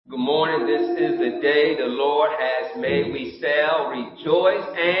Good morning. This is the day the Lord has made. We shall rejoice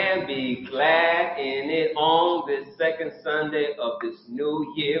and be glad in it on this second Sunday of this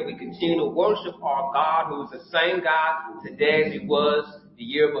new year. We continue to worship our God, who is the same God today as he was the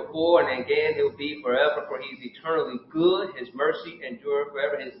year before, and again he'll be forever, for he's eternally good. His mercy endures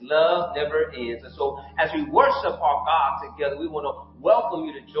forever. His love never ends. And so as we worship our God together, we want to welcome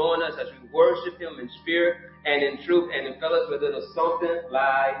you to join us as we worship him in spirit and in truth, and in fellowship with a little something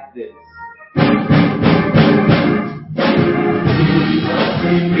like this.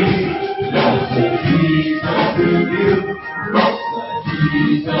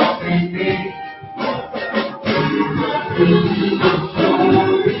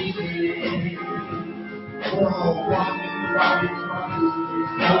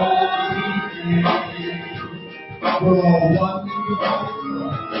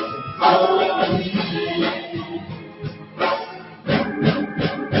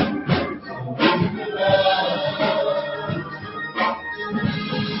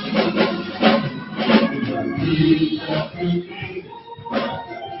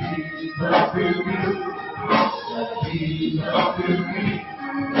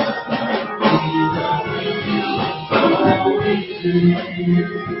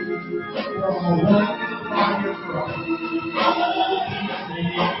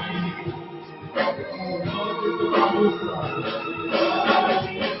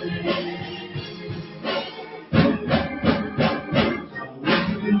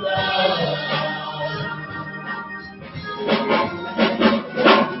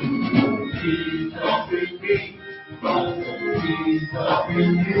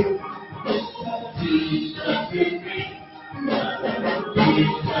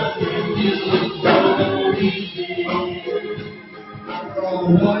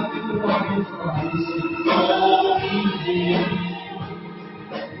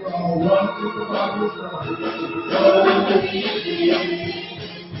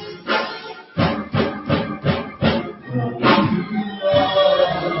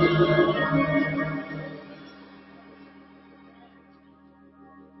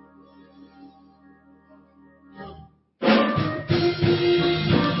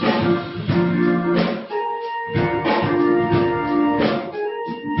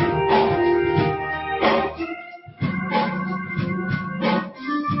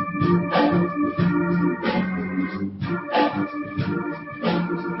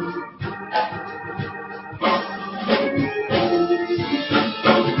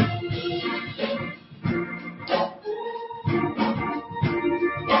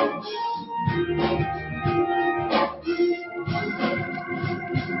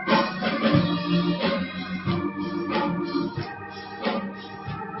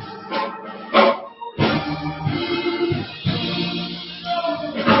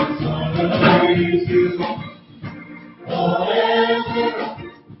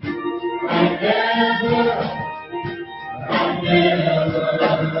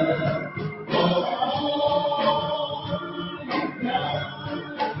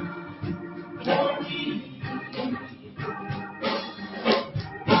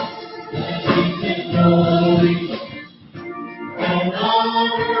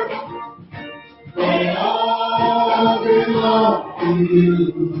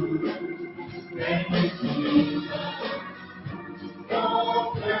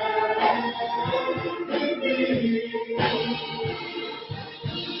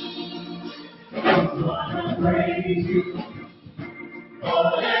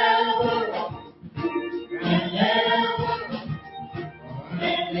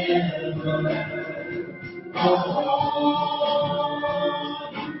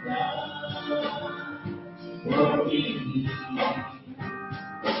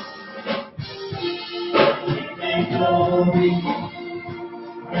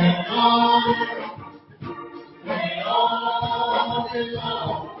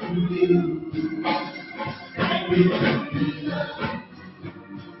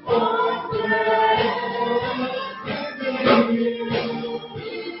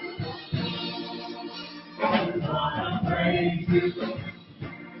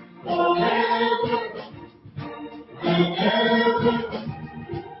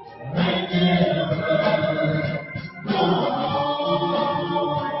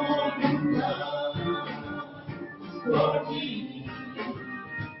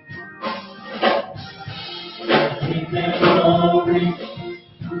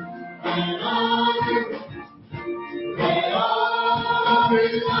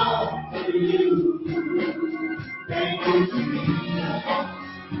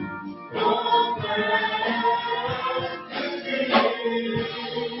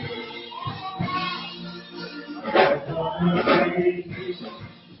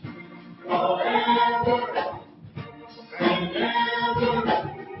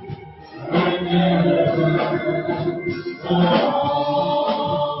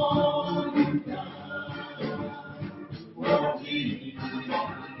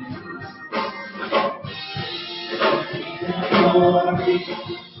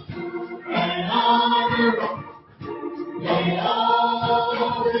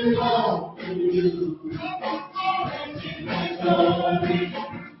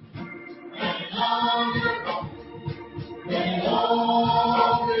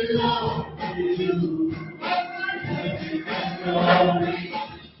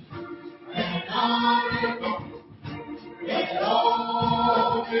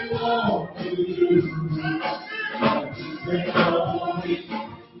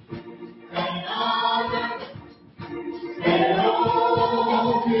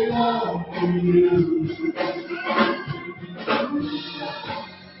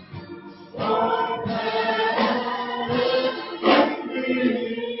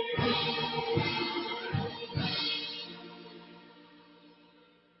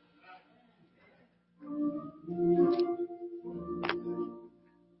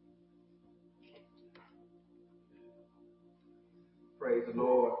 Praise the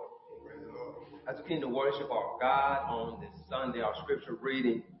Lord. As we continue to worship our God on this Sunday, our scripture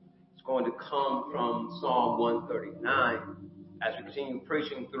reading is going to come from Psalm 139. As we continue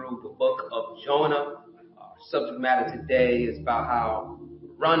preaching through the book of Jonah, our subject matter today is about how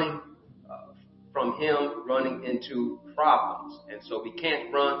running from Him, running into problems. And so we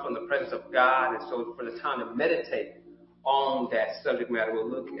can't run from the presence of God. And so for the time to meditate on that subject matter, we'll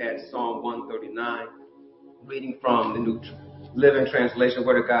look at Psalm 139, reading from the New Living Translation,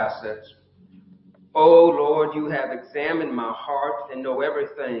 where the God says, "O Lord, you have examined my heart and know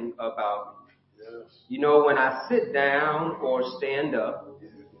everything about me. Yes. You know when I sit down or stand up.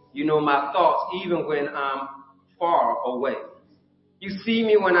 You know my thoughts even when I'm far away. You see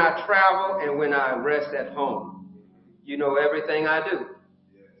me when I travel and when I rest at home. You know everything I do.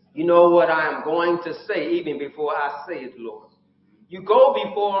 You know what I am going to say even before I say it, Lord. You go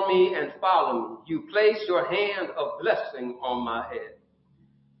before me and follow me. You place your hand of blessing on my head.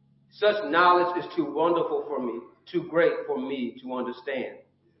 Such knowledge is too wonderful for me, too great for me to understand.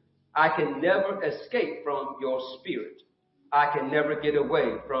 I can never escape from your spirit. I can never get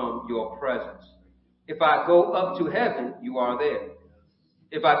away from your presence. If I go up to heaven, you are there.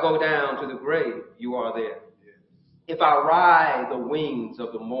 If I go down to the grave, you are there. If I ride the wings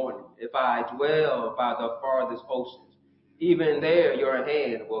of the morning, if I dwell by the farthest oceans, even there your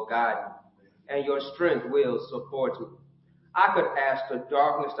hand will guide me, and your strength will support me. I could ask the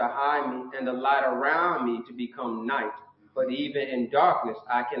darkness to hide me and the light around me to become night, but even in darkness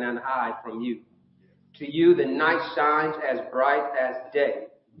I cannot hide from you. To you the night shines as bright as day.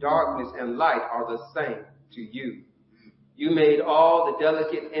 Darkness and light are the same to you. You made all the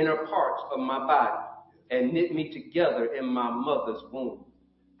delicate inner parts of my body and knit me together in my mother's womb.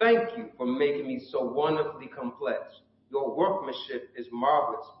 Thank you for making me so wonderfully complex. Your workmanship is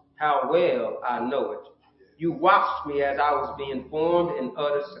marvelous. How well I know it. You watched me as I was being formed in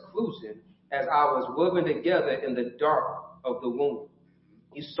utter seclusion, as I was woven together in the dark of the womb.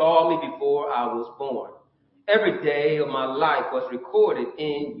 You saw me before I was born. Every day of my life was recorded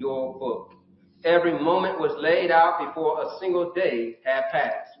in your book. Every moment was laid out before a single day had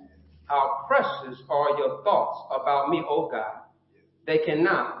passed. How precious are your thoughts about me, O God. They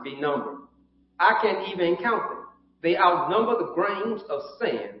cannot be numbered. I can't even count them. They outnumber the grains of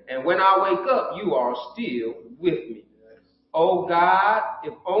sand, and when I wake up, you are still with me. Oh God,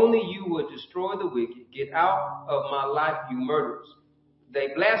 if only you would destroy the wicked, get out of my life, you murderers. They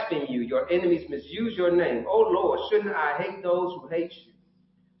blaspheme you, your enemies misuse your name. Oh Lord, shouldn't I hate those who hate you?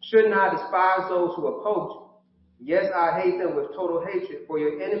 Shouldn't I despise those who oppose you? Yes, I hate them with total hatred, for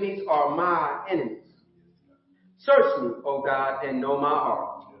your enemies are my enemies. Search me, O God, and know my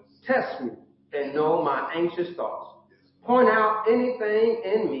heart. Test me and know my anxious thoughts. Point out anything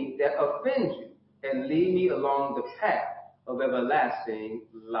in me that offends you and lead me along the path of everlasting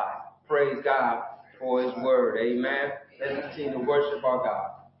life. Praise God for His word. Amen. Let's continue to worship our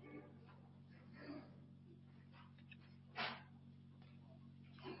God.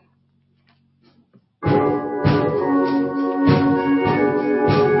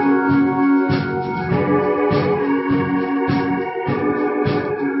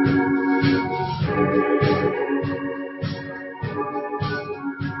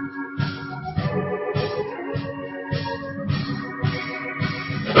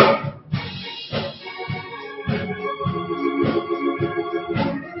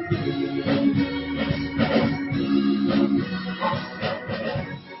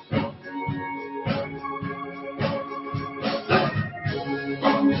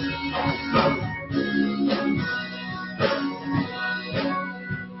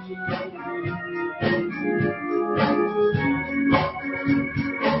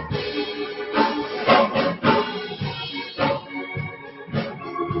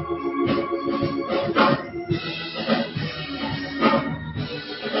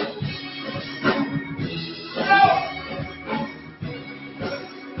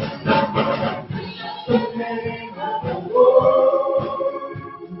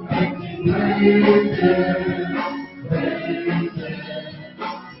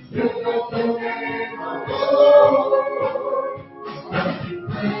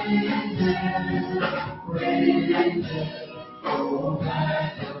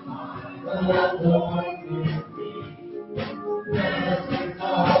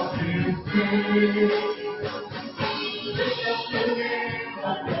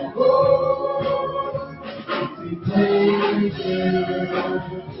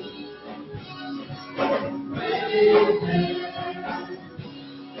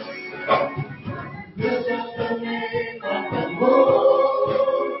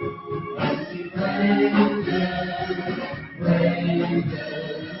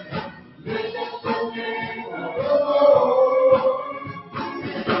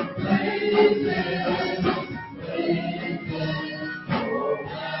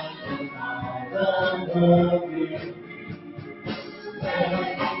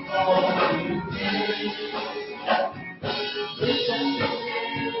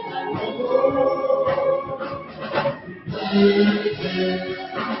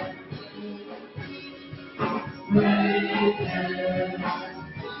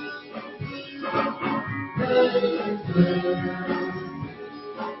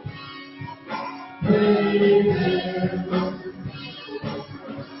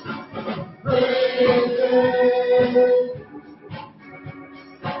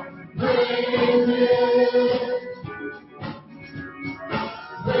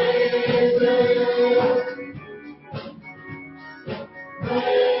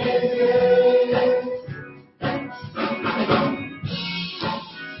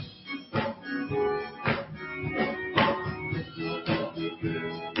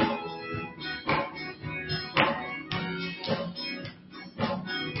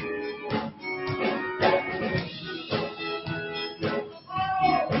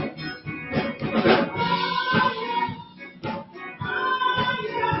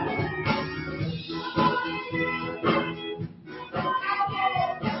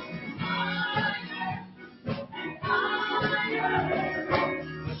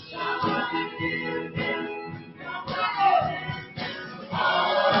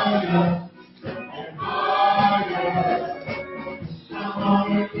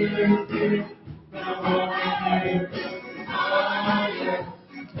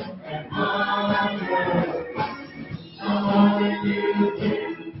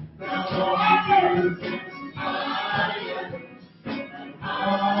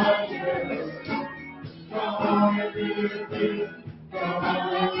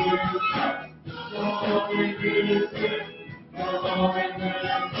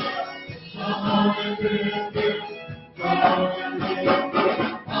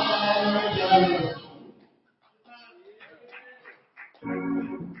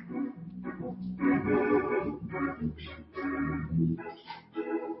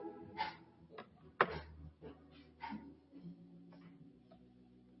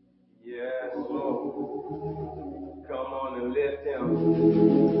 Yes, Lord. Come on and lift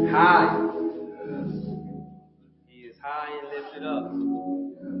him high. He is high and lifted up.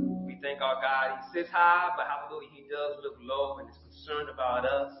 We thank our God. He sits high, but hallelujah, he does look low and is concerned about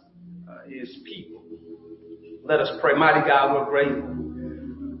us, his people. Let us pray. Mighty God, we're grateful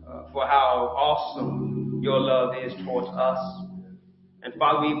for how awesome your love is towards us. And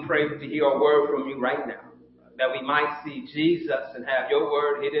Father, we pray to hear a word from you right now, that we might see Jesus and have your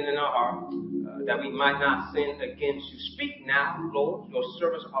word hidden in our heart, that we might not sin against you. Speak now, Lord. Your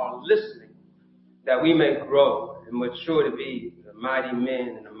servants are listening, that we may grow and mature to be the mighty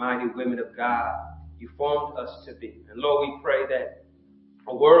men and the mighty women of God you formed us to be. And Lord, we pray that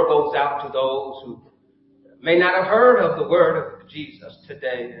a word goes out to those who may not have heard of the word of Jesus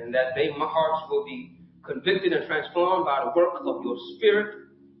today, and that their hearts will be convicted and transformed by the work of your Spirit,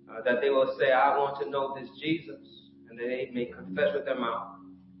 that they will say, I want to know this Jesus, and that they may confess with their mouth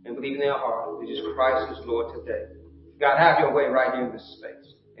and believe in their heart that Jesus Christ is Lord today. God, have your way right here in this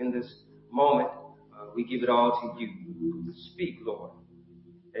space, in this moment. We give it all to you. Speak, Lord.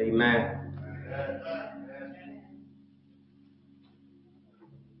 Amen.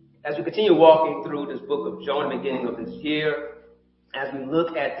 As we continue walking through this book of Jonah, beginning of this year, as we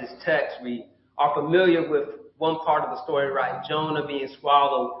look at this text, we are familiar with one part of the story, right? Jonah being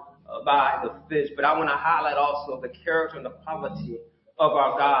swallowed by the fish. But I want to highlight also the character and the quality of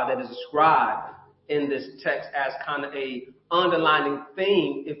our God that is described in this text as kind of a underlining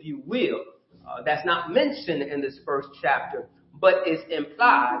theme, if you will, that's not mentioned in this first chapter, but is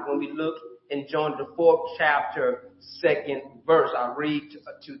implied when we look in Jonah, the 4th chapter, 2nd verse. I'll read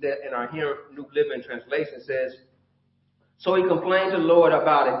to that in our here New Living Translation. It says, So he complained to the Lord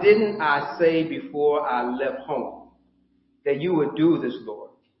about it. Didn't I say before I left home that you would do this,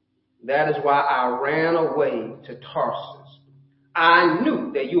 Lord? That is why I ran away to Tarshish. I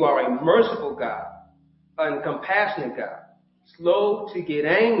knew that you are a merciful God, a compassionate God, slow to get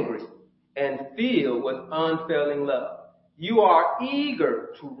angry, and filled with unfailing love. You are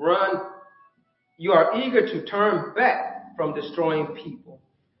eager to turn back from destroying people.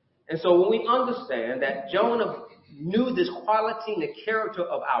 And so when we understand that Jonah knew this quality and the character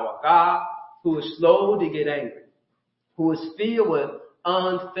of our God, who is slow to get angry, who is filled with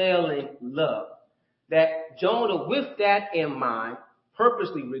unfailing love, that Jonah, with that in mind,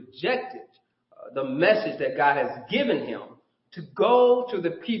 purposely rejected the message that God has given him to go to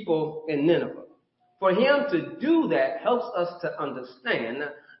the people in Nineveh. For him to do that helps us to understand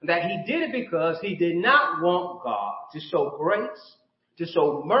that he did it because he did not want God to show grace, to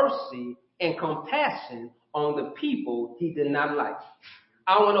show mercy and compassion on the people he did not like.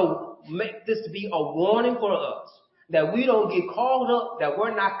 I want to make this to be a warning for us that we don't get caught up, that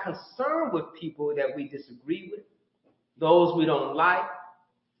we're not concerned with people that we disagree with, those we don't like,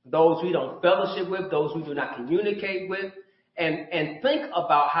 those we don't fellowship with, those we do not communicate with, and think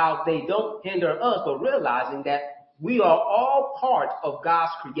about how they don't hinder us, but realizing that we are all part of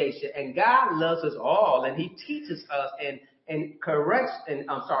God's creation, and God loves us all, and he teaches us he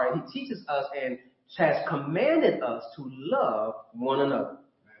teaches us and has commanded us to love one another.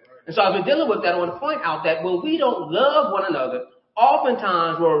 And so as we're dealing with that, I want to point out that when we don't love one another,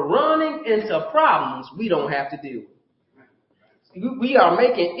 oftentimes we're running into problems we don't have to deal with. We are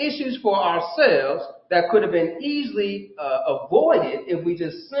making issues for ourselves that could have been easily avoided if we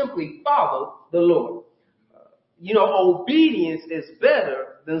just simply followed the Lord. Obedience is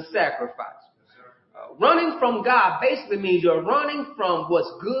better than sacrifice. Running from God basically means you're running from what's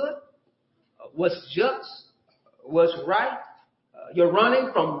good, what's just, what's right. You're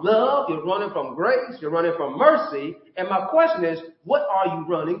running from love, you're running from grace, you're running from mercy. And my question is, what are you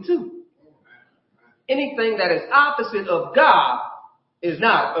running to? Anything that is opposite of God is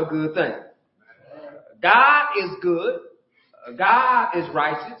not a good thing. God is good. God is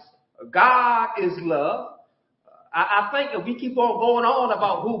righteous. God is love. I think if we keep on going on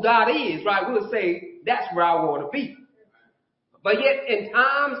about who God is, right, we'll say that's where I want to be. But yet in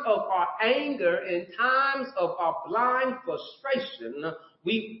times of our anger, in times of our blind frustration,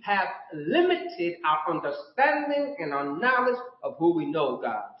 we have limited our understanding and our knowledge of who we know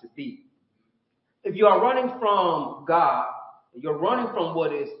God to be. If you are running from God, you're running from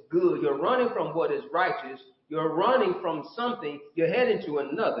what is good, you're running from what is righteous, you're running from something, you're heading to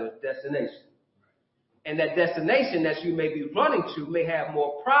another destination. And that destination that you may be running to may have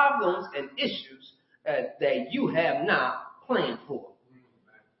more problems and issues that you have not planned for.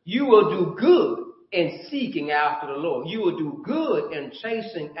 You will do good in seeking after the Lord. You will do good in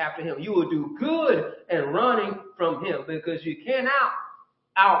chasing after him. You will do good in running from him, because you cannot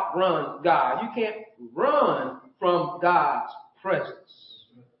outrun God. You can't run from God's presence.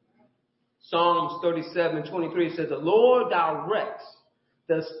 Psalms 37:23 says, the Lord directs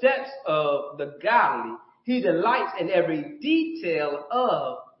the steps of the godly. He delights in every detail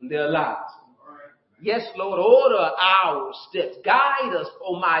of their lives. Yes, Lord, order our steps. Guide us,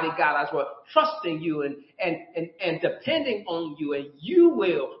 Almighty God, as we're trusting you and depending on you. And you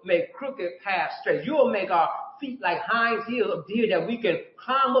will make crooked paths straight. You will make our feet like hinds heels of deer, that we can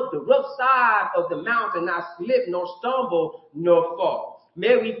climb up the rough side of the mountain, not slip, nor stumble, nor fall.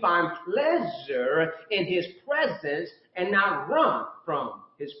 May we find pleasure in his presence and not run from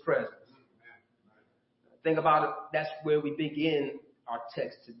his presence. Think about it. That's where we begin our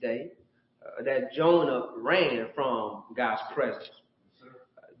text today. That Jonah ran from God's presence.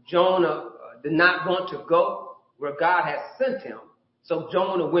 Jonah did not want to go where God had sent him, so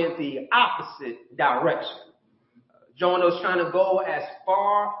Jonah went the opposite direction. Jonah was trying to go as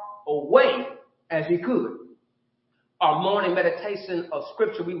far away as he could. Our morning meditation of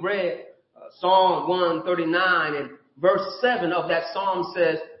scripture, we read Psalm 139, and verse 7 of that psalm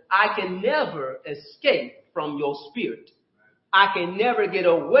says, I can never escape from your spirit. I can never get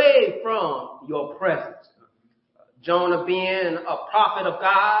away from your presence. Jonah, being a prophet of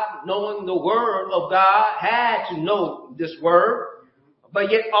God, knowing the word of God, had to know this word. But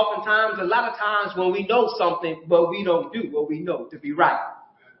yet oftentimes, a lot of times when we know something, but we don't do what we know to be right.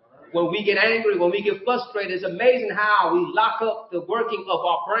 When we get angry, when we get frustrated, it's amazing how we lock up the working of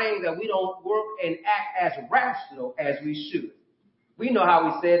our brain, that we don't work and act as rational as we should. We know how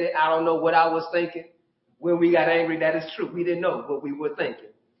we said it. I don't know what I was thinking. When we got angry, that is true. We didn't know what we were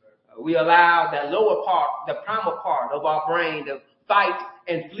thinking. We allowed that lower part, the primal part of our brain, to fight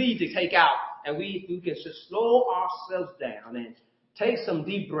and flee, to take out and we can just slow ourselves down and take some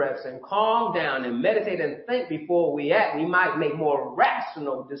deep breaths and calm down and meditate and think before we act, we might make more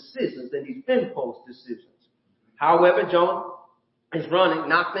rational decisions than these impulse decisions. However, Jonah is running,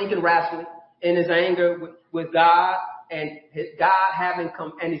 not thinking rationally, in his anger with God, and God having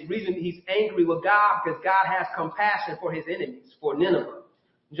come, and his reason he's angry with God because God has compassion for his enemies, for Nineveh.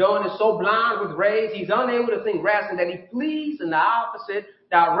 Jonah is so blind with rage, he's unable to think rationally that he flees in the opposite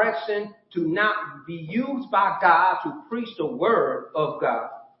direction to not be used by God to preach the word of God.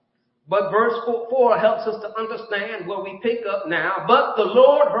 But verse 4 helps us to understand what we pick up now. But the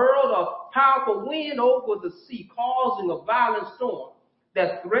Lord hurled a powerful wind over the sea, causing a violent storm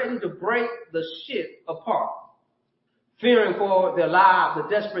that threatened to break the ship apart. Fearing for their lives, the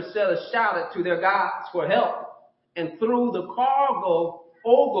desperate sailors shouted to their gods for help and threw the cargo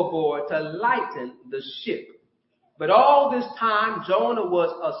overboard to lighten the ship. But all this time, Jonah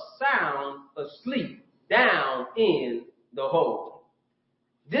was sound asleep down in the hold.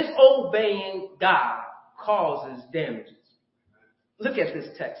 Disobeying God causes damages. Look at this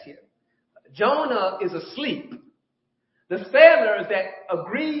text here. Jonah is asleep. The sailors that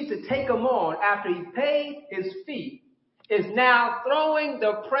agreed to take him on after he paid his fee is now throwing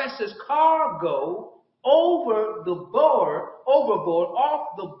the precious cargo overboard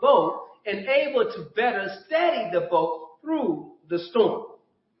off the boat and able to better steady the boat through the storm.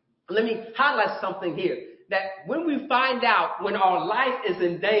 Let me highlight something here, that when we find out when our life is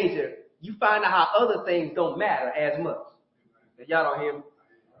in danger, you find out how other things don't matter as much. Y'all don't hear me?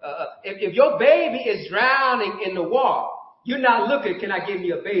 If your baby is drowning in the water, you're not looking, can I give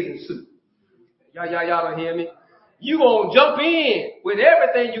you a bathing suit? Y'all don't hear me? You gonna jump in with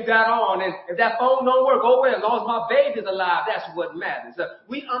everything you got on, and if that phone don't work, oh well, as long as my baby's alive, that's what matters.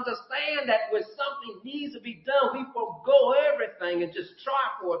 We understand that when something needs to be done, we forego everything and just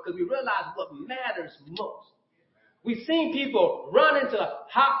try for it because we realize what matters most. We've seen people run into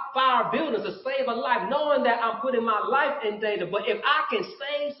hot fire buildings to save a life, knowing that I'm putting my life in danger. But if I can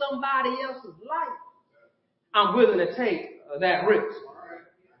save somebody else's life, I'm willing to take that risk.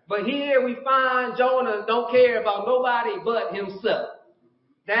 But here we find Jonah don't care about nobody but himself.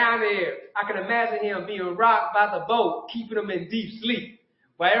 Down there, I can imagine him being rocked by the boat, keeping him in deep sleep,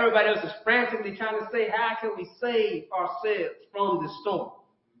 while everybody else is frantically trying to say, how can we save ourselves from this storm?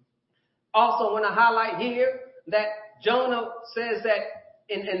 Also, I want to highlight here that Jonah says that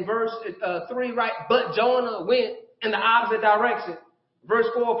in verse 3, right? But Jonah went in the opposite direction. Verse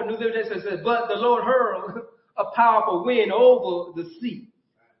 4 for New Living Translation says, but the Lord hurled a powerful wind over the sea.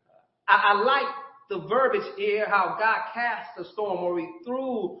 I like the verbiage here, how God cast a storm or he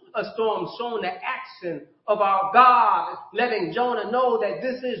threw a storm, showing the action of our God, letting Jonah know that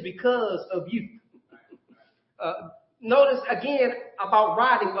this is because of you. Notice again about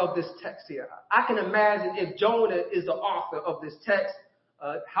writing of this text here. I can imagine if Jonah is the author of this text,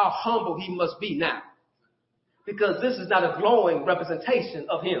 how humble he must be now. Because this is not a glowing representation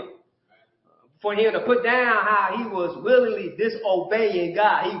of him. For him to put down how he was willingly disobeying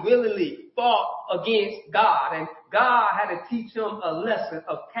God. He willingly fought against God. And God had to teach him a lesson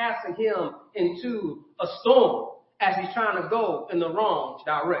of casting him into a storm as he's trying to go in the wrong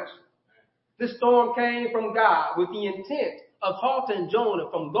direction. This storm came from God with the intent of halting Jonah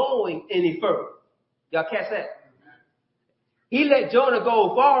from going any further. Y'all catch that? He let Jonah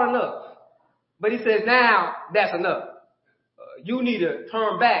go far enough. But he says, now that's enough. You need to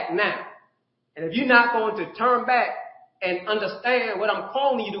turn back now. And if you're not going to turn back and understand what I'm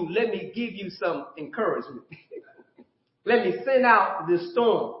calling you to, let me give you some encouragement. Let me send out this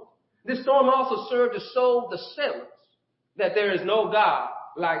storm. This storm also served to show the sailors that there is no God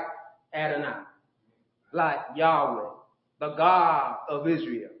like Adonai, like Yahweh, the God of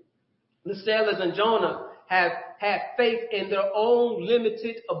Israel. The sailors and Jonah have had faith in their own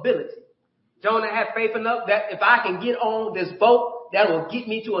limited ability. Jonah had faith enough that if I can get on this boat, that will get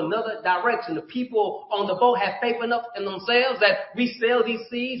me to another direction. The people on the boat have faith enough in themselves that we sail these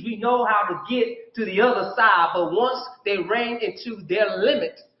seas. We know how to get to the other side. But once they ran into their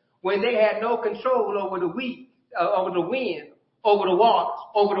limit, when they had no control over the wind, over the waters,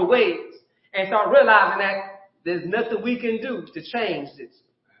 over the waves, and start realizing that there's nothing we can do to change this.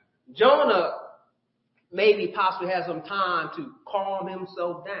 Jonah maybe possibly has some time to calm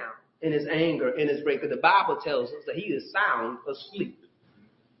himself down in his anger, in his rage. Because the Bible tells us that he is sound asleep.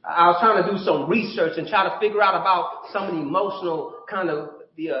 I was trying to do some research and try to figure out about some of the emotional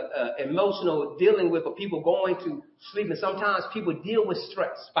emotional dealing with people going to sleep. And sometimes people deal with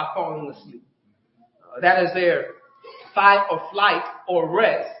stress by falling asleep. That is their fight or flight or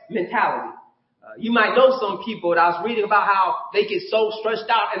rest mentality. You might know some people that I was reading about how they get so stressed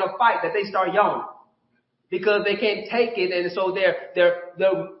out in a fight that they start yawning because they can't take it. And so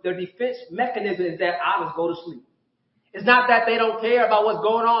their defense mechanism is that I'll just go to sleep. It's not that they don't care about what's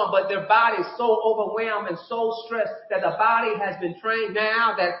going on, but their body is so overwhelmed and so stressed that the body has been trained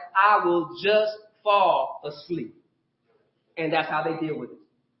now that I will just fall asleep. And that's how they deal with it.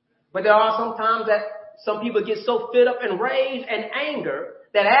 But there are some times that some people get so fed up in rage and anger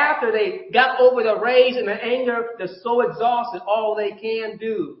that after they got over the rage and the anger, they're so exhausted, all they can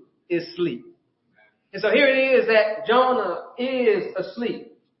do is sleep. And so here it is that Jonah is asleep.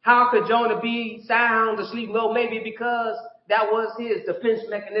 How could Jonah be sound asleep? Well, maybe because that was his defense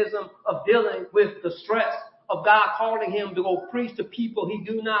mechanism of dealing with the stress of God calling him to go preach to people he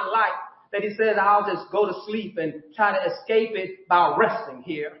do not like. That he says, I'll just go to sleep and try to escape it by resting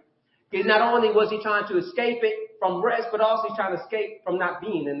here. Because not only was he trying to escape it from rest, but also he's trying to escape from not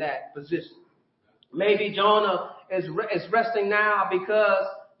being in that position. Maybe Jonah is resting now because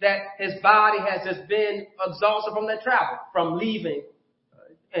that his body has just been exhausted from that travel, from leaving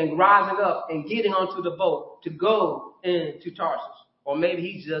and rising up and getting onto the boat to go into Tarshish. Or maybe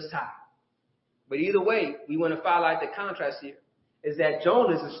he's just tired. But either way, we want to highlight the contrast here, is that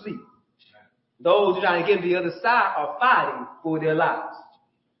Jonah is asleep. Those who are trying to get to the other side are fighting for their lives.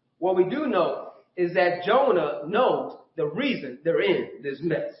 What we do know is that Jonah knows the reason they're in this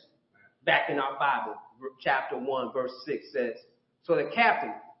mess. Back in our Bible, chapter 1, verse 6 says, so the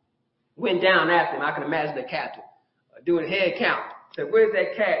captain went down after him. I can imagine the captain doing head count. Said, where's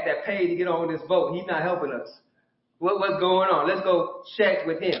that cat that paid to get on this boat? He's not helping us. What's going on? Let's go check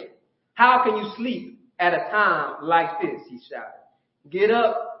with him. How can you sleep at a time like this? He shouted. Get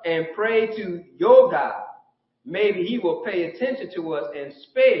up and pray to your God. Maybe he will pay attention to us and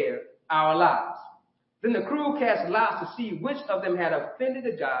spare our lives. Then the crew cast lots to see which of them had offended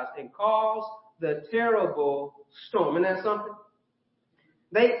the gods and caused the terrible storm. Isn't that something?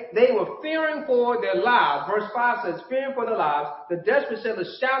 They were fearing for their lives. Verse 5 says, fearing for their lives, the desperate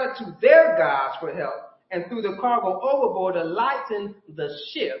sailors shouted to their gods for help and threw the cargo overboard to lighten the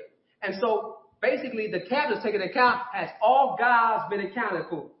ship. And so basically the captain's taking account, has all gods been accounted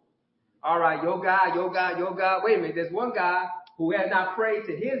for? All right, your God. Wait a minute, there's one guy who has not prayed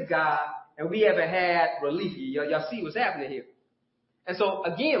to his God, and we haven't had relief. Y'all see what's happening here. And so,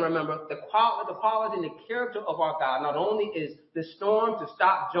 again, remember, the quality and the character of our God not only is the storm to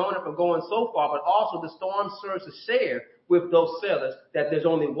stop Jonah from going so far, but also the storm serves to share with those sailors that there's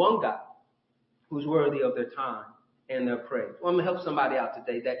only one God who's worthy of their time and their praise. Well, I'm going to help somebody out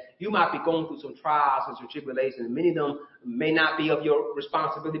today that you might be going through some trials and some tribulations. Many of them may not be of your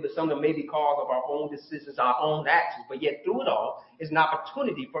responsibility, but some of them may be caused of our own decisions, our own actions. But yet through it all, it's an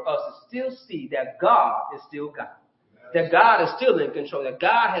opportunity for us to still see that God is still God. That God is still in control, that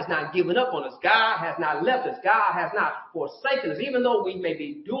God has not given up on us. God has not left us. God has not forsaken us. Even though we may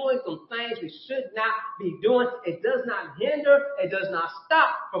be doing some things we should not be doing, it does not hinder, it does not stop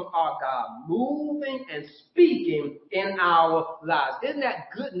from our God moving and speaking in our lives. Isn't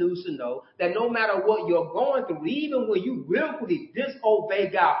that good news to know that no matter what you're going through, even when you willfully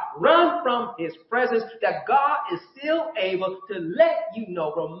disobey God, run from his presence, that God is still able to let you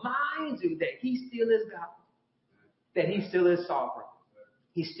know, remind you that he still is God. That he still is sovereign.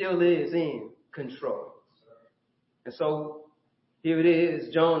 He still is in control. And so here it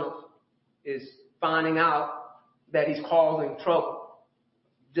is. Jonah is finding out that he's causing trouble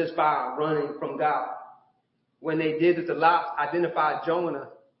just by running from God. When they did this, the lot identified Jonah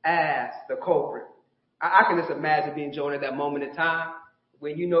as the culprit. I can just imagine being Jonah at that moment in time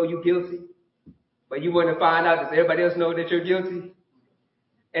when you know you're guilty, but you want to find out, does everybody else know that you're guilty?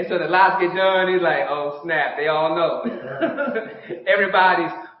 And so the lots get done, he's like, oh snap, they all know.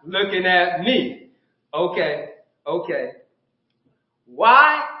 Everybody's looking at me. Okay.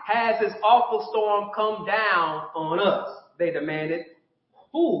 Why has this awful storm come down on us? They demanded.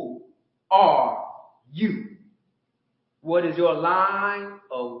 Who are you? What is your line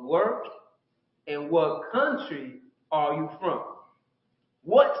of work? And what country are you from?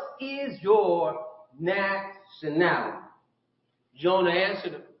 What is your nationality? Jonah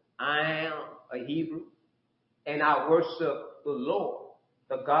answered him, I am a Hebrew, and I worship the Lord,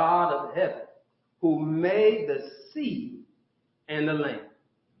 the God of heaven, who made the sea and the land.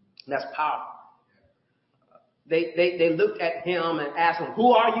 And that's powerful. They looked at him and asked him,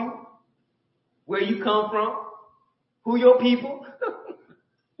 who are you? Where you come from? Who your people?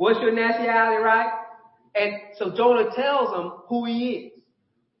 What's your nationality, right? And so Jonah tells them who he is.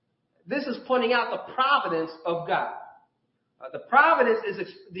 This is pointing out the providence of God. The providence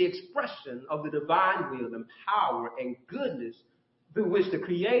is the expression of the divine will and power and goodness through which the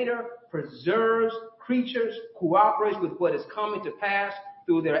Creator preserves creatures, cooperates with what is coming to pass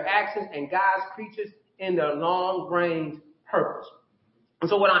through their actions, and guides creatures in their long-range purpose. And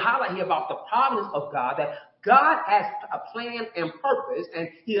so what I highlight here about the providence of God, that God has a plan and purpose, and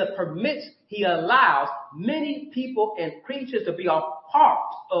He allows many people and creatures to be a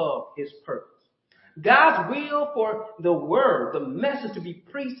part of His purpose. God's will for the word, the message to be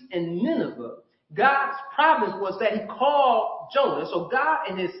preached in Nineveh, God's providence was that He called Jonah. So God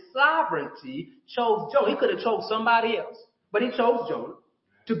in His sovereignty chose Jonah. He could have chose somebody else, but He chose Jonah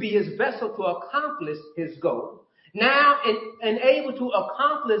to be His vessel to accomplish His goal. Now, and able to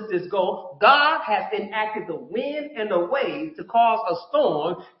accomplish this goal, God has enacted the wind and the waves to cause a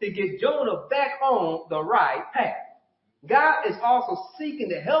storm to get Jonah back on the right path. God is also seeking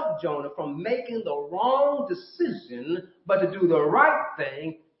to help Jonah from making the wrong decision, but to do the right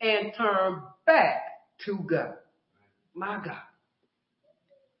thing and turn back to God. My God.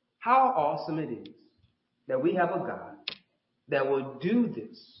 How awesome it is that we have a God that will do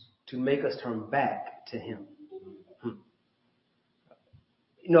this to make us turn back to Him.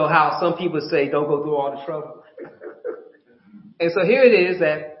 You know how some people say, don't go through all the trouble. And so here it is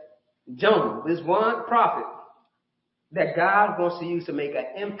that Jonah, this one prophet, that God wants to use to make an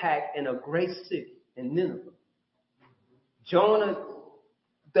impact in a great city in Nineveh. Jonah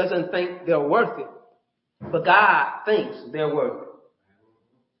doesn't think they're worth it, but God thinks they're worth it.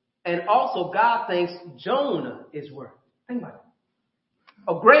 And also God thinks Jonah is worth it. Think about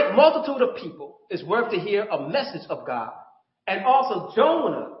it. A great multitude of people is worth to hear a message of God. And also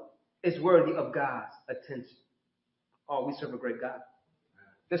Jonah is worthy of God's attention. Oh, we serve a great God.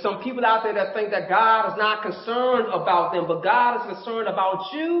 There's some people out there that think that God is not concerned about them, but God is concerned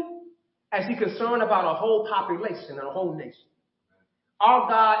about you as He's concerned about a whole population and a whole nation. Our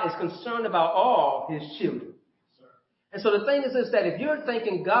God is concerned about all His children. And so the thing is that if you're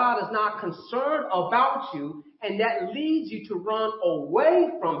thinking God is not concerned about you and that leads you to run away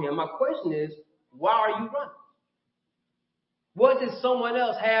from Him, my question is, why are you running? What does someone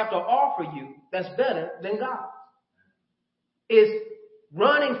else have to offer you that's better than God? Is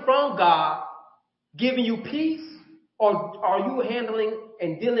running from God giving you peace, or are you handling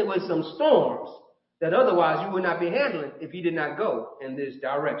and dealing with some storms that otherwise you would not be handling if you did not go in this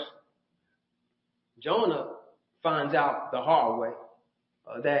direction? Jonah finds out the hard way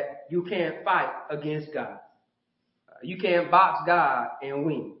that you can't fight against God. You can't box God and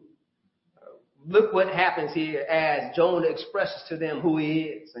win. Look what happens here as Jonah expresses to them who he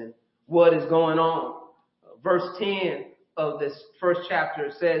is and what is going on. Verse 10 of this first chapter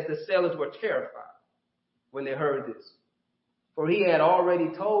says the sailors were terrified when they heard this. For he had already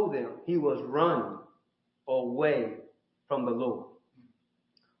told them he was running away from the Lord.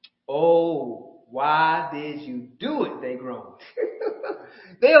 Oh, why did you do it? They groaned.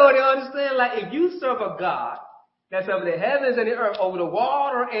 They already understand, like, if you serve a God that's over the heavens and the earth, over the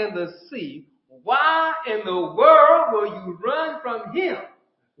water and the sea, why in the world will you run from Him?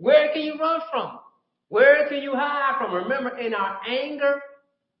 Where can you run from? Where can you hide from? Remember, in our anger,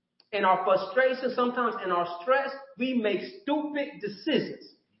 in our frustration, sometimes in our stress, we make stupid decisions,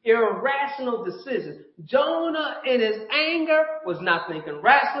 irrational decisions. Jonah, in his anger, was not thinking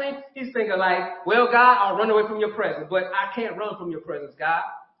rationally. He's thinking like, well, God, I'll run away from your presence, but I can't run from your presence, God.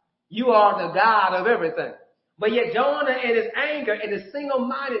 You are the God of everything. But yet Jonah, in his anger, in his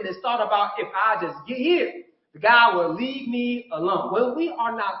single-mindedness, thought about, if I just get here, God will leave me alone. Well, we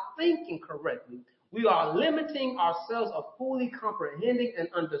are not thinking correctly. We are limiting ourselves of fully comprehending and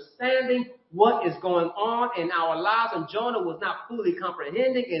understanding what is going on in our lives. And Jonah was not fully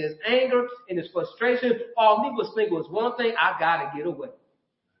comprehending in his anger, in his frustration. All he was thinking was one thing, I got to get away.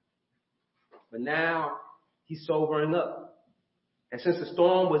 But now he's sobering up. And since the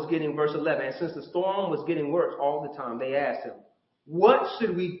storm was getting, verse 11, and since the storm was getting worse all the time, they asked him, what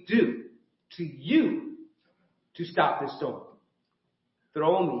should we do to you to stop this storm?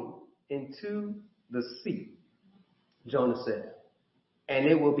 Throw me into the sea, Jonah said, and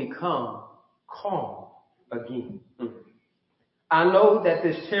it will become calm again. I know that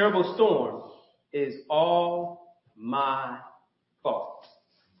this terrible storm is all my fault.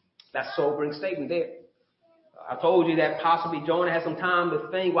 That's a sobering statement there. I told you that possibly Jonah had some time to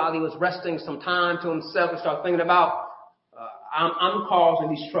think while he was resting, some time to himself, and start thinking about, I'm causing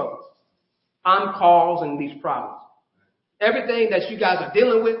these troubles. I'm causing these problems. Everything that you guys are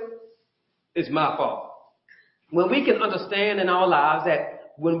dealing with is my fault. When we can understand in our lives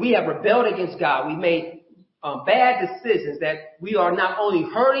that when we have rebelled against God, we made bad decisions, that we are not only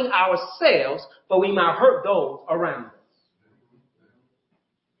hurting ourselves, but we might hurt those around us.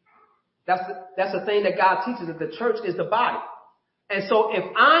 That's the thing that God teaches, that the church is the body. And so if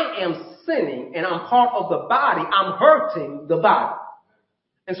I am sinning and I'm part of the body, I'm hurting the body.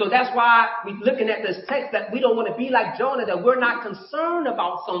 And so that's why we're looking at this text that we don't want to be like Jonah, that we're not concerned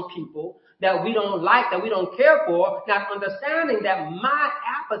about some people that we don't like, that we don't care for, not understanding that my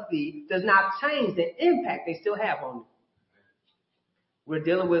apathy does not change the impact they still have on me. We're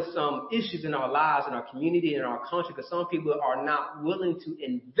dealing with some issues in our lives, in our community, in our country, because some people are not willing to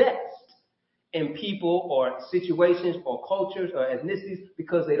invest in people or situations or cultures or ethnicities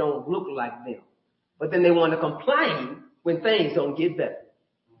because they don't look like them. But then they want to complain when things don't get better.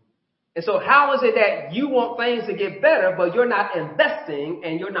 And so how is it that you want things to get better, but you're not investing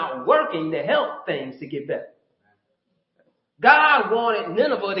and you're not working to help things to get better? God wanted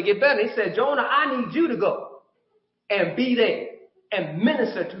Nineveh to get better. He said, Jonah, I need you to go and be there and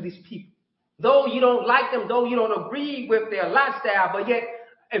minister to these people. Though you don't like them, though you don't agree with their lifestyle, but yet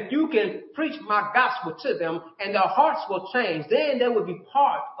if you can preach my gospel to them and their hearts will change, then they will be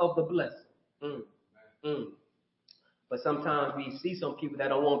part of the blessing. But sometimes we see some people that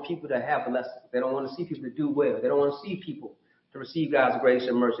don't want people to have blessings. They don't want to see people to do well. They don't want to see people to receive God's grace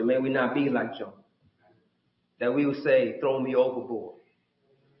and mercy. May we not be like Jonah, that we would say, throw me overboard.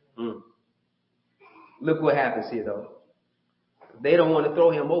 Look what happens here, though. They don't want to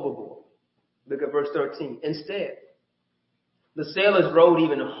throw him overboard. Look at verse 13. Instead, the sailors rowed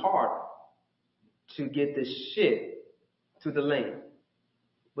even harder to get the ship to the land.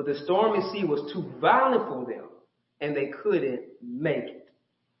 But the stormy sea was too violent for them, and they couldn't make it.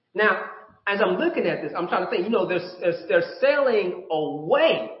 Now, as I'm looking at this, I'm trying to think, they're sailing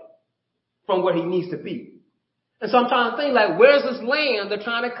away from where he needs to be. And so I'm trying to think, like, where's this land they're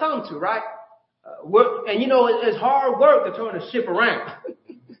trying to come to, right? It's hard work to turn a ship around.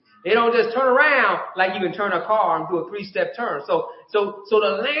 They don't just turn around like you can turn a car and do a 3-step turn. So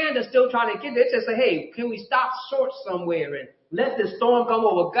the land is still trying to get there. They just say, hey, can we stop short somewhere and let this storm come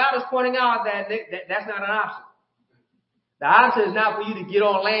over? God is pointing out that that's not an option. The option is not for you to get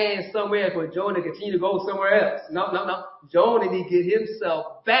on land somewhere for Jonah to continue to go somewhere else. No. Jonah needs to get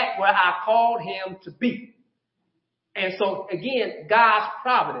himself back where I called him to be. And so, again, God's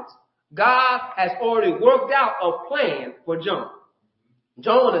providence. God has already worked out a plan for Jonah.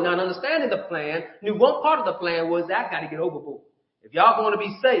 Jonah, not understanding the plan, knew one part of the plan was that I got to get overboard. If y'all going to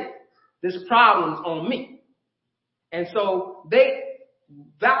be safe, this problem's on me. And so they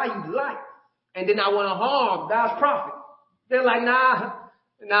valued life and did not want to harm God's prophet. They're like, nah,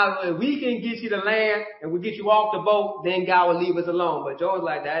 if we can get you to land and we get you off the boat, then God will leave us alone. But Jonah's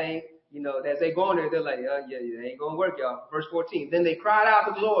like, that ain't, as they go in there, they're like, yeah, it ain't going to work, y'all. Verse 14. Then they cried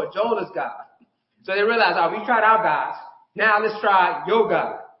out to the Lord, Jonah's God. So they realized, we tried our gods. Now let's try your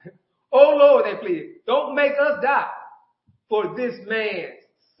God. Oh Lord, they pleaded, don't make us die for this man's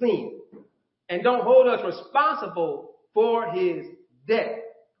sin. And don't hold us responsible for his death.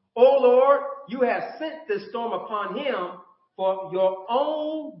 Oh Lord, you have sent this storm upon him for your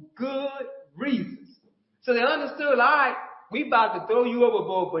own good reasons. So they understood, all right, we about to throw you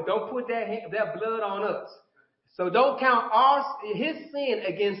overboard, but don't put that blood on us. So don't count his sin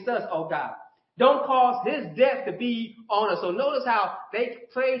against us, oh God. Don't cause his death to be on us. So notice how they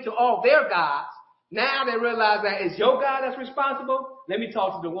prayed to all their gods. Now they realize that it's your God that's responsible. Let me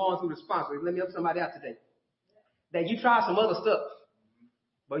talk to the ones who are responsible. Let me help somebody out today. That you try some other stuff,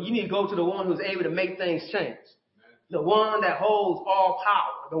 but you need to go to the one who's able to make things change. The one that holds all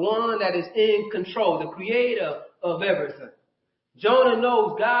power. The one that is in control. The creator of everything. Jonah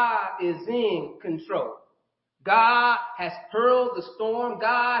knows God is in control. God has hurled the storm.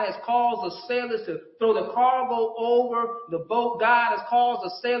 God has caused the sailors to throw the cargo over the boat. God has caused the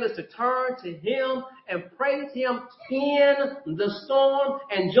sailors to turn to him and praise him in the storm.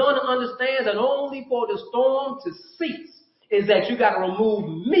 And Jonah understands that only for the storm to cease is that you got to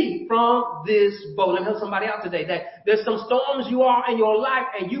remove me from this boat. Let me help somebody out today. That there's some storms you are in your life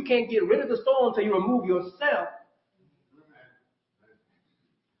and you can't get rid of the storm until you remove yourself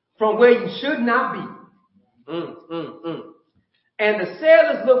from where you should not be. And the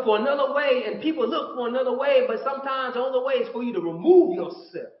sailors look for another way, and people look for another way, but sometimes the only way is for you to remove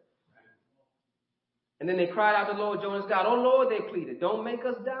yourself. And then they cried out to the Lord, Jonah's God. Oh Lord, they pleaded, don't make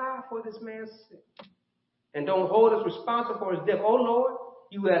us die for this man's sin. And don't hold us responsible for his death. Oh Lord,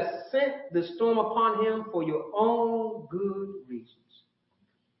 you have sent the storm upon him for your own good reasons.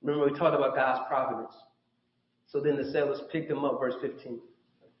 Remember we talked about God's providence. So then the sailors picked him up, verse 15.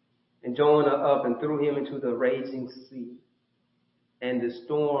 And Jonah up and threw him into the raging sea. And the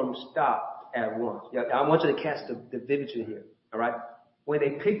storm stopped at once. I want you to catch the vividly here. All right. When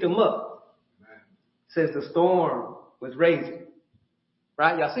they picked him up, it says the storm was raging.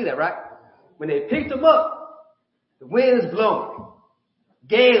 Right? Y'all see that, right? When they picked him up, the wind's blowing.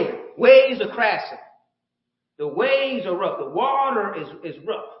 gale. Waves are crashing. The waves are rough. The water is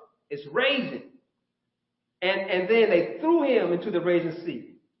rough. It's raging. And then they threw him into the raging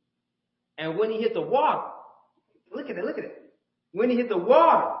sea. And when he hit the water, look at it. When he hit the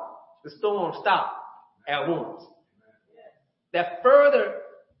water, the storm stopped at once. That further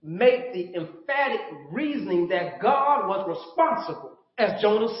made the emphatic reasoning that God was responsible, as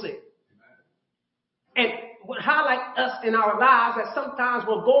Jonah said. And would highlight us in our lives that sometimes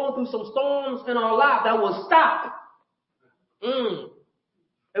we're going through some storms in our life that will stop.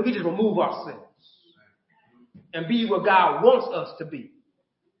 And we just remove ourselves and be where God wants us to be.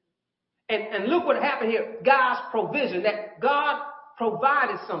 And look what happened here. God's provision, that God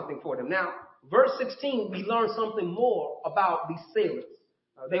provided something for them. Now, verse 16, we learn something more about these sailors.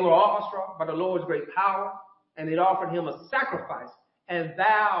 They were awestruck by the Lord's great power, and they offered him a sacrifice and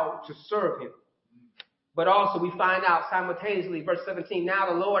vowed to serve him. But also we find out simultaneously, verse 17,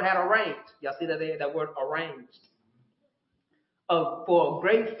 now the Lord had arranged, y'all see that there, that word arranged, for a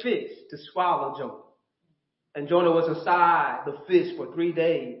great fish to swallow Jonah. And Jonah was inside the fish for 3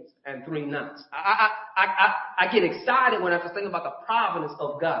 days and 3 nights. I get excited when I just think about the providence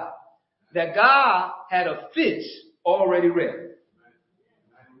of God. That God had a fish already ready.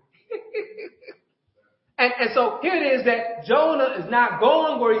 and so here it is that Jonah is not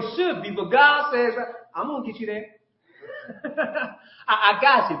going where he should be, but God says, I'm going to get you there. I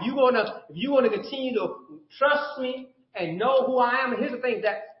got you. If you want to continue to trust me and know who I am, and here's the thing,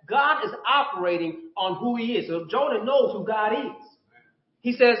 that God is operating on who he is. So Jonah knows who God is.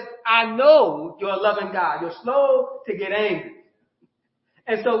 He says, I know you're a loving God. You're slow to get angry.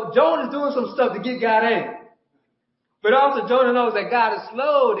 And so Jonah's doing some stuff to get God angry. But also Jonah knows that God is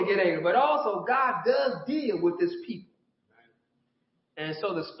slow to get angry. But also God does deal with his people. And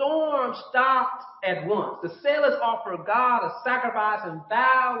so the storm stopped at once. The sailors offered God a sacrifice and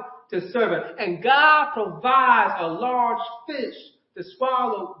vowed to serve him. And God provides a large fish to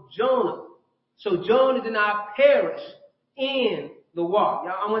swallow Jonah. So Jonah did not perish in the water.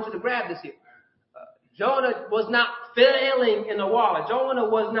 Y'all, I want you to grab this here. Jonah was not failing in the water. Jonah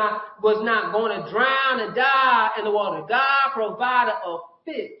was not going to drown and die in the water. God provided a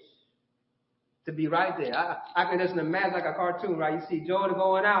fish to be right there. I can just imagine like a cartoon, right? You see Jonah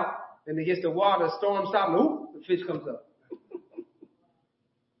going out, and he hits the water, the storm stops, and whoop, the fish comes up.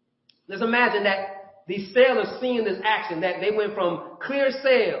 Let's imagine that these sailors seeing this action, that they went from clear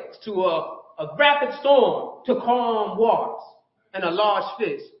sails to a rapid storm to calm waters, and a large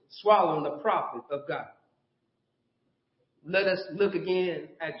fish swallowing the prophet of God. Let us look again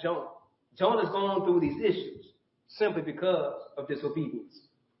at Jonah. Jonah's going through these issues simply because of disobedience.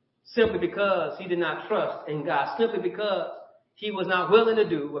 Simply because he did not trust in God. Simply because he was not willing to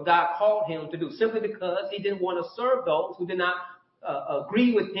do what God called him to do. Simply because he didn't want to serve those who did not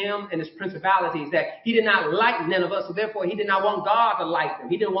agree with him and his principalities, that he did not like Nineveh, so therefore he did not want God to like them.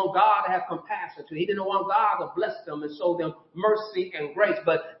 He didn't want God to have compassion to them. He didn't want God to bless them and show them mercy and grace.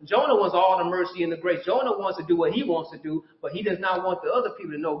 But Jonah wants all the mercy and the grace. Jonah wants to do what he wants to do, but he does not want the other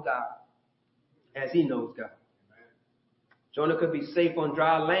people to know God as he knows God. Jonah could be safe on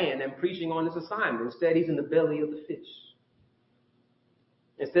dry land and preaching on his assignment. Instead, he's in the belly of the fish.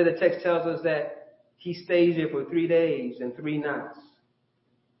 Instead, the text tells us that he stays there for 3 days and 3 nights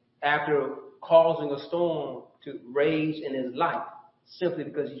after causing a storm to rage in his life simply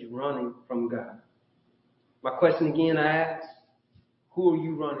because he's running from God. My question again I ask, who are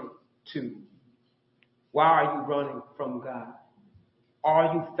you running to? Why are you running from God?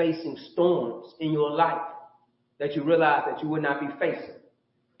 Are you facing storms in your life that you realize that you would not be facing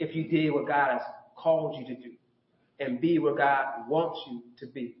if you did what God has called you to do and be where God wants you to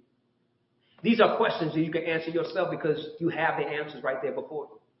be? These are questions that you can answer yourself because you have the answers right there before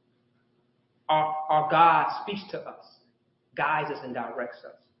you. Our God speaks to us, guides us, and directs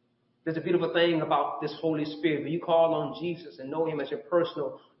us. There's a beautiful thing about this Holy Spirit. When you call on Jesus and know him as your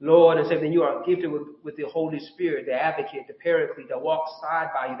personal Lord and Savior, then you are gifted with the Holy Spirit, the advocate, the paraclete that walks side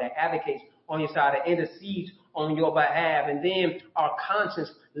by you, that advocates on your side, that intercedes on your behalf. And then our conscience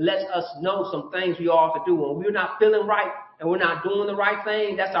lets us know some things we ought to do. When we're not feeling right and we're not doing the right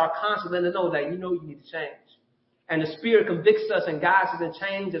thing, that's our conscience letting us know that you know you need to change. And the Spirit convicts us and guides us and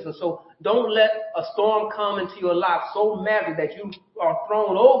changes us. And so don't let a storm come into your life so madly that you are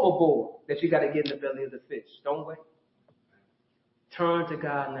thrown overboard that you got to get in the belly of the fish. Don't wait. Turn to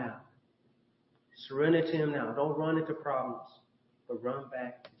God now. Surrender to him now. Don't run into problems, but run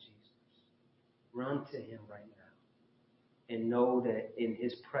back to Jesus. Run to him right now. And know that in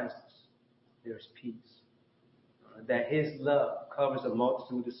his presence, there's peace. That his love covers a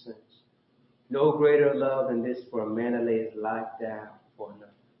multitude of sins. No greater love than this for a man to lay his life down for another.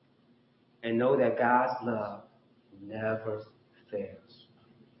 and know that God's love never fails.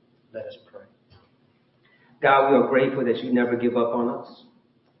 Let us pray. God, we are grateful that you never give up on us,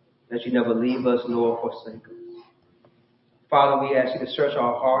 that you never leave us nor forsake us. Father, we ask you to search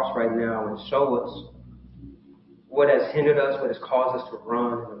our hearts right now and show us what has hindered us, what has caused us to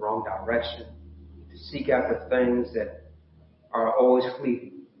run in the wrong direction, to seek after things that are always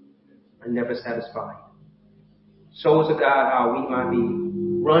fleeting and never satisfying. Show us, God, how we might be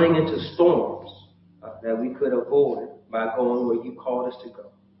running into storms that we could avoid by going where you called us to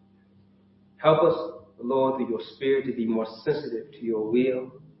go. Help us, Lord, through your Spirit to be more sensitive to your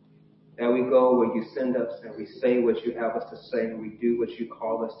will, that we go where you send us and we say what you have us to say and we do what you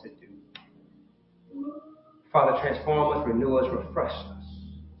call us to do. Father, transform us, renew us, refresh us.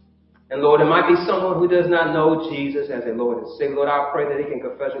 And Lord, there might be someone who does not know Jesus as a Lord and Savior. Lord, I pray that they can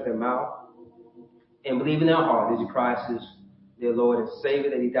confess with their mouth and believe in their heart that Christ is their Lord and Savior,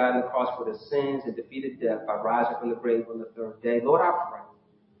 that he died on the cross for their sins and defeated death by rising from the grave on the third day. Lord, I pray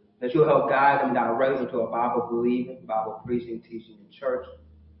that you'll help guide them direct them to a Bible-believing, Bible-preaching, teaching in church,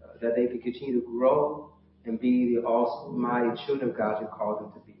 that they can continue to grow and be the almighty children of God you called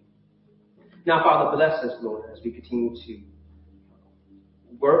them to be. Now, Father, bless us, Lord, as we continue to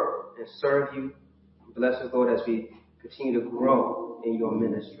work and serve you. Bless us, Lord, as we continue to grow in your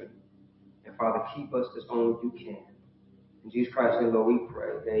ministry. And Father, keep us as only you can. In Jesus Christ's name, Lord, we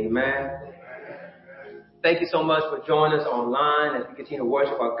pray. Amen. Thank you so much for joining us online as we continue to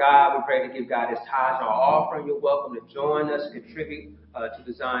worship our God. We pray to give God his tithes and our offering. You're welcome to join us, contribute to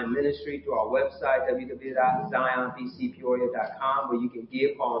the Zion Ministry through our website, www.zionbcpeoria.com, where you can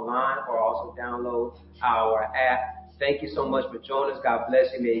give online or also download our app. Thank you so much for joining us. God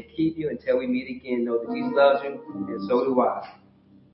bless you. May he keep you until we meet again. Know that Jesus loves you, and so do I.